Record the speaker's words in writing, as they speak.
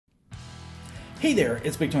Hey there,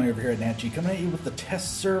 it's Big Tony over here at NatG, coming at you with the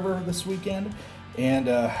test server this weekend, and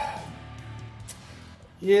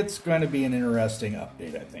it's going to be an interesting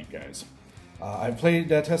update, I think, guys. I played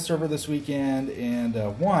test server this weekend, and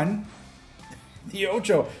one, the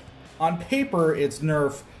Ocho, on paper, its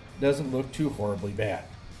nerf doesn't look too horribly bad.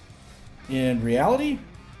 In reality,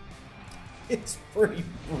 it's pretty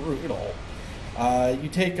brutal. You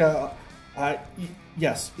take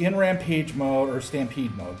yes, in Rampage mode or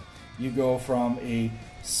Stampede mode, you go from a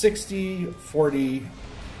 60, 40,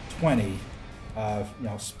 20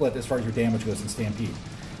 split as far as your damage goes in Stampede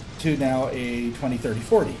to now a 20, 30,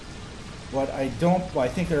 40. What I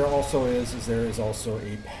think there also is there is also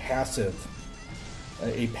a passive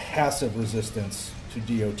resistance to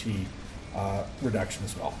DOT reduction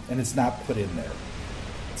as well, and it's not put in there.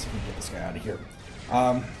 Let's see if we can get this guy out of here.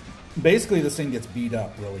 Basically, this thing gets beat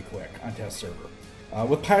up really quick on test server.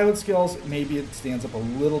 With pilot skills, maybe it stands up a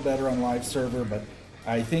little better on live server, but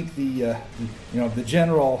I think the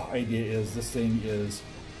general idea is this thing is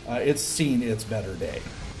it's seen its better day,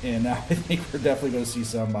 and I think we're definitely going to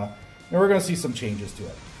see some changes to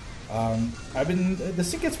it.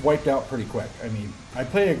 This thing gets wiped out pretty quick. I mean, I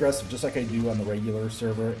play aggressive just like I do on the regular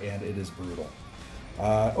server, and it is brutal.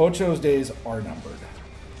 Ocho's days are numbered.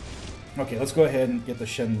 Okay, let's go ahead and get the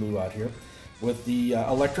Shenlu out here with the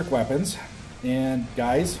electric weapons. And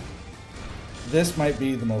guys, this might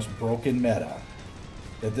be the most broken meta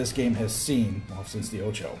that this game has seen since the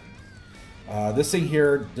Ocho. This thing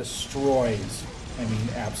here destroys,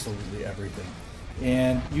 absolutely everything.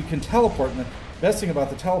 And you can teleport, and the best thing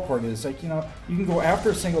about the teleport is, you can go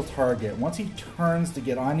after a single target. Once he turns to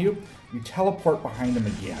get on you, you teleport behind him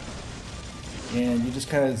again. And you just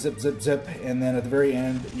kind of zip, zip, zip, and then at the very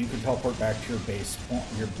end, you can teleport back to your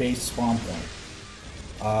base spawn point.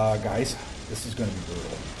 Guys, this is going to be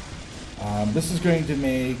brutal. This is going to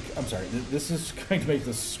make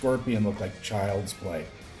the Scorpion look like child's play.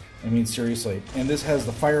 Seriously. And this has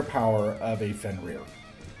the firepower of a Fenrir.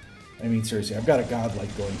 Seriously, I've got a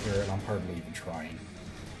godlike going here, and I'm hardly even trying.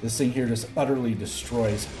 This thing here just utterly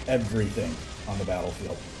destroys everything on the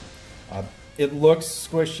battlefield. It looks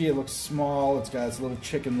squishy, it looks small, it's got its little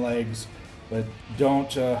chicken legs, but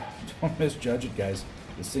don't misjudge it, guys.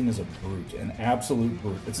 This thing is a brute, an absolute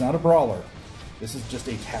brute. It's not a brawler. This is just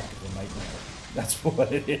a tactical nightmare. That's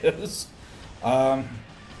what it is.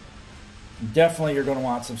 Definitely, you're going to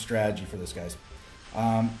want some strategy for this, guys.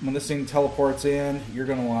 When this thing teleports in, you're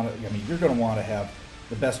going to want to have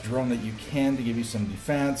the best drone that you can to give you some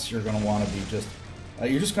defense. You're going to want to be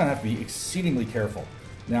you're just going to have to be exceedingly careful.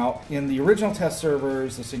 Now, in the original test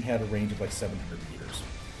servers, this thing had a range of like 700 meters.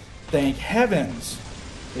 Thank heavens,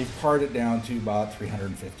 they've pared it down to about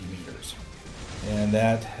 350 meters. And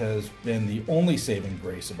that has been the only saving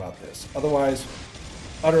grace about this. Otherwise,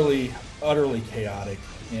 utterly, utterly chaotic.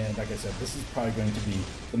 And like I said, this is probably going to be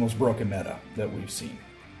the most broken meta that we've seen.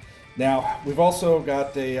 Now, we've also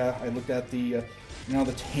got I looked at the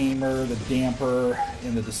Tamer, the Damper,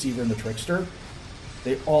 and the Deceiver and the Trickster.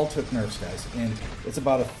 They all took nerfs, guys, and it's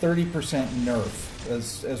about a 30% nerf,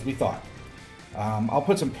 as we thought. I'll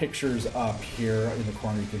put some pictures up here in the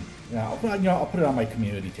corner. You can, I'll put it on my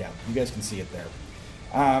community tab. You guys can see it there.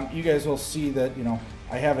 You guys will see that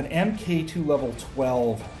I have an MK2 level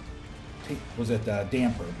 12.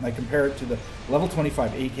 Damper. And I compare it to the level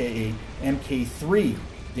 25, aka MK3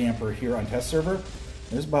 Damper here on test server.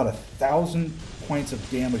 There's about 1,000 points of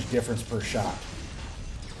damage difference per shot.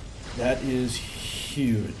 That is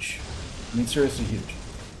huge. Seriously huge.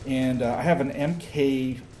 And I have an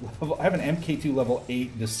MK2 level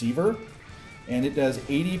 8 Deceiver, and it does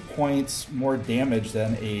 80 points more damage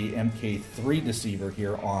than a MK3 Deceiver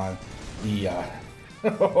here on the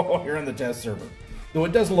here on the test server. Though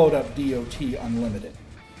it does load up DOT unlimited.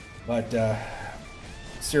 But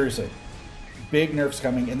seriously, big nerfs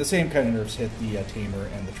coming, and the same kind of nerfs hit the Tamer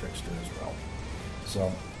and the Trickster as well.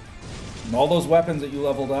 So all those weapons that you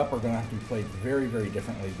leveled up are going to have to be played very, very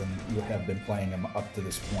differently than you have been playing them up to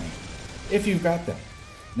this point, if you've got them.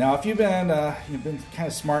 Now, if you've been kind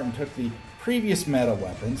of smart and took the previous meta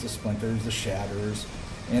weapons, the Splinters, the Shatters,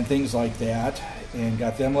 and things like that, and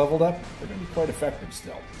got them leveled up, they're going to be quite effective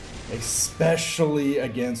still, especially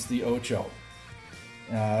against the Ocho.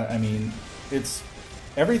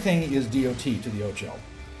 Everything is DOT to the Ocho.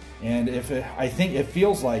 And I think it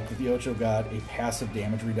feels like the Ocho got a passive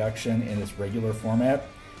damage reduction in its regular format,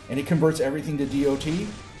 and it converts everything to DOT.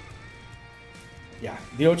 Yeah,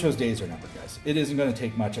 the Ocho's days are numbered, guys. It isn't going to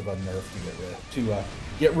take much of a nerf to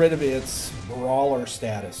get rid of its brawler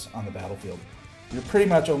status on the battlefield. You're pretty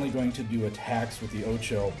much only going to do attacks with the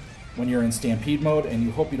Ocho when you're in Stampede mode, and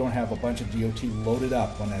you hope you don't have a bunch of DOT loaded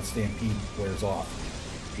up when that Stampede wears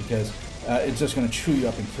off, because it's just going to chew you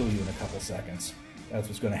up and kill you in a couple seconds. That's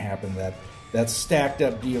what's going to happen. That stacked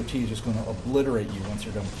up DOT is just going to obliterate you once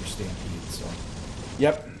you're done with your Stampede. So,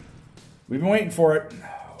 yep, we've been waiting for it.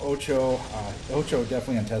 Ocho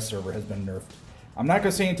definitely on test server has been nerfed. I'm not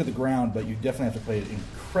going to say into the ground, but you definitely have to play it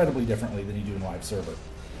incredibly differently than you do in live server.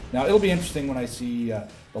 Now, it'll be interesting when I see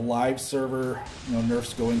the live server,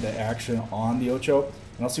 nerfs go into action on the Ocho,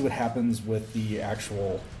 and I'll see what happens with the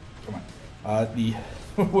actual,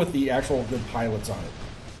 with the actual good pilots on it.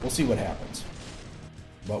 We'll see what happens.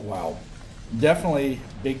 But wow, definitely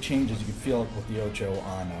big changes. You can feel it with the Ocho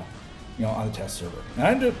on, on the test server.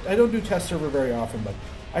 And I don't do test server very often, but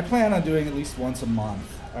I plan on doing at least once a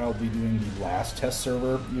month. I'll be doing the last test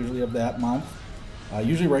server usually of that month,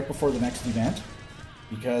 usually right before the next event.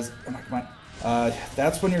 Because,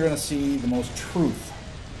 that's when you're going to see the most truth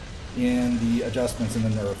in the adjustments and the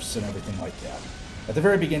nerfs and everything like that. At the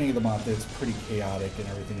very beginning of the month, it's pretty chaotic and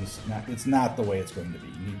it's not the way it's going to be.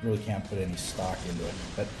 You really can't put any stock into it.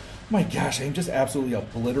 But, my gosh, I'm just absolutely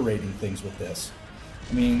obliterating things with this.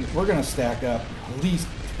 I mean, we're going to stack up at least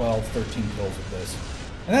 12, 13 kills with this.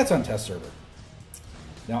 And that's on test server.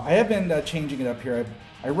 Now, I have been changing it up here.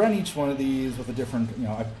 I run each one of these with a different,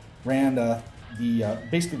 I ran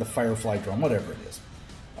basically the Firefly drone, whatever it is.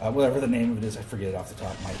 Whatever the name of it is, I forget it off the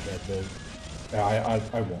top of my head.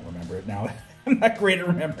 I won't remember it now. I'm not great at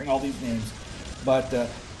remembering all these names. But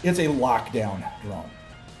it's a lockdown drone.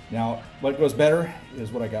 Now, what goes better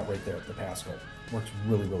is what I got right there, the Pascal. Works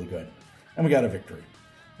really, really good. And we got a victory.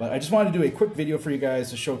 But I just wanted to do a quick video for you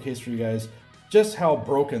guys to showcase for you guys just how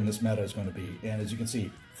broken this meta is going to be. And as you can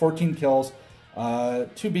see, 14 kills,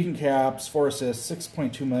 2 beacon caps, 4 assists,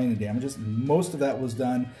 6.2 million in damages. Most of that was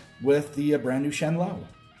done with the brand new Shen Lao.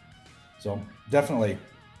 So definitely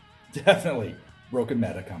broken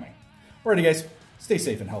meta coming. Alrighty guys, stay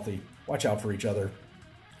safe and healthy. Watch out for each other.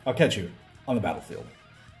 I'll catch you on the battlefield.